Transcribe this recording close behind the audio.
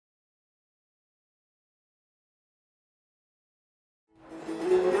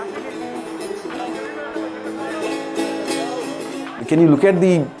Can you look at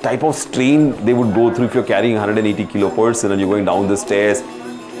the type of strain they would go through if you're carrying 180 kilo person and you're going down the stairs?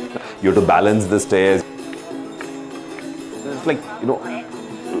 You have to balance the stairs. It's like,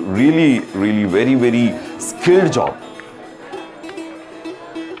 really, really very, very skilled job.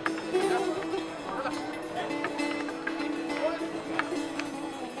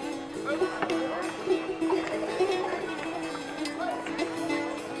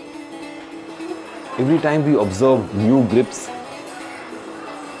 Every time we observe new grips,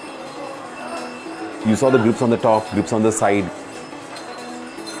 you saw the grips on the top, grips on the side.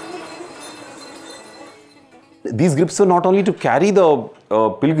 These grips were not only to carry the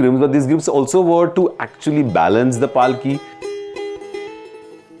pilgrims, but these grips also were to actually balance the palki.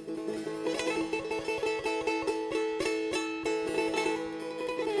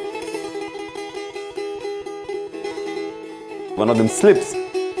 One of them slips,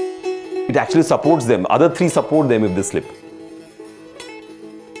 it actually supports them. Other three support them if they slip.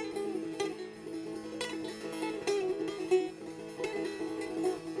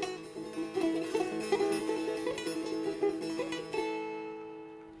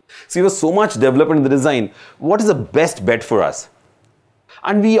 So there was so much development in the design. What is the best bet for us?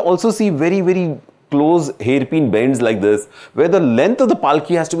 And we also see very, very close hairpin bends like this, where the length of the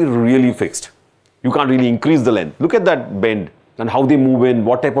palki has to be really fixed. You can't really increase the length. Look at that bend and how they move in,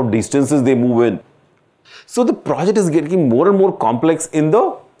 what type of distances they move in. So the project is getting more and more complex in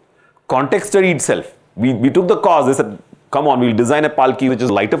the context study itself. We took the cause, they said, come on, we'll design a palki which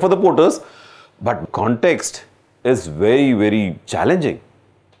is lighter for the porters, but context is very, very challenging.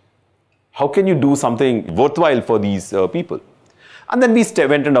 How can you do something worthwhile for these people? And then we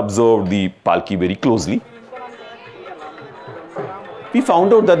went and observed the palki very closely. We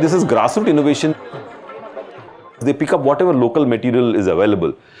found out that this is grassroots innovation. They pick up whatever local material is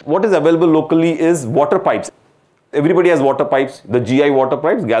available. What is available locally is water pipes. Everybody has water pipes, the GI water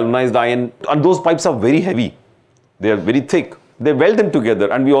pipes, galvanized iron, and those pipes are very heavy. They are very thick. They weld them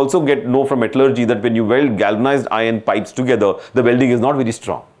together, and we also know from metallurgy that when you weld galvanized iron pipes together, the welding is not very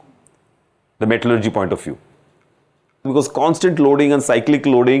strong. The metallurgy point of view. Because constant loading and cyclic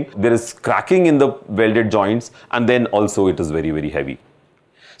loading, there is cracking in the welded joints, and then also it is very, very heavy.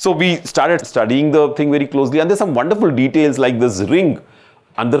 So we started studying the thing very closely, and there's some wonderful details like this ring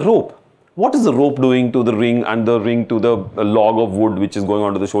and the rope. What is the rope doing to the ring and the ring to the log of wood which is going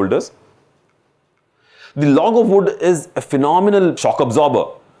onto the shoulders? The log of wood is a phenomenal shock absorber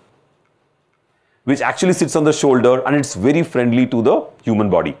which actually sits on the shoulder, and it's very friendly to the human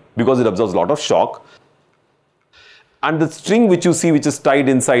body because it absorbs a lot of shock. And the string which you see which is tied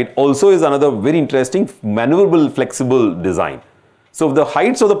inside also is another very interesting maneuverable, flexible design. So if the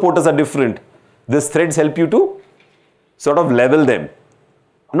heights of the porters are different, these threads help you to sort of level them.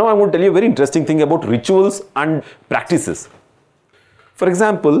 Now I'm going to tell you a very interesting thing about rituals and practices. For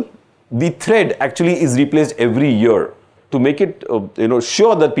example, the thread actually is replaced every year. To make it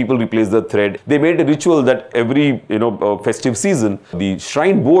sure that people replace the thread, they made a ritual that every festive season, the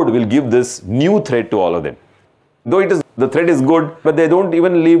shrine board will give this new thread to all of them. Though the thread is good, but they don't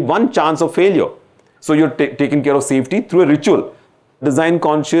even leave one chance of failure. So you're taking care of safety through a ritual, design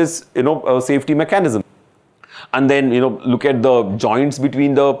conscious safety mechanism. And then look at the joints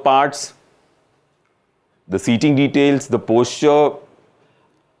between the parts, the seating details, the posture,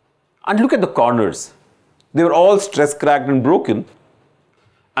 and look at the corners. They were all stress cracked and broken,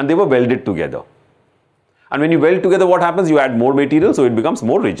 and they were welded together. And when you weld together, what happens? You add more material, so it becomes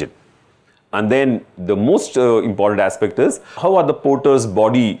more rigid. And then the most important aspect is, how are the porter's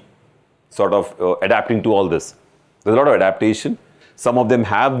body sort of adapting to all this? There's a lot of adaptation. Some of them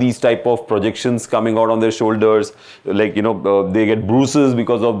have these type of projections coming out on their shoulders, like, they get bruises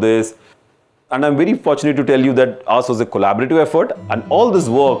because of this. And I'm very fortunate to tell you that ours was a collaborative effort, and all this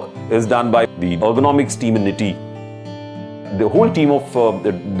work is done by the ergonomics team in NITI. The whole team of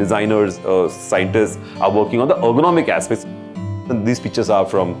designers, scientists are working on the ergonomic aspects. And these pictures are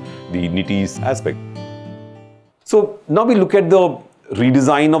from the NITI's aspect. So now we look at the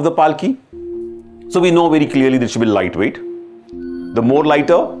redesign of the palki. So we know very clearly that it should be lightweight. The more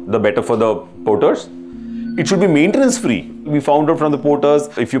lighter, the better for the porters. It should be maintenance free. We found out from the porters,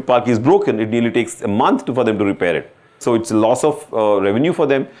 if your palki is broken, it nearly takes a month for them to repair it. So it's a loss of revenue for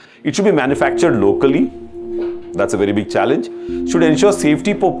them. It should be manufactured locally. That's a very big challenge. Should ensure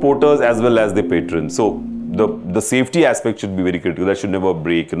safety for porters as well as the patrons. So the safety aspect should be very critical. That should never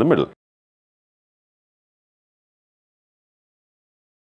break in the middle.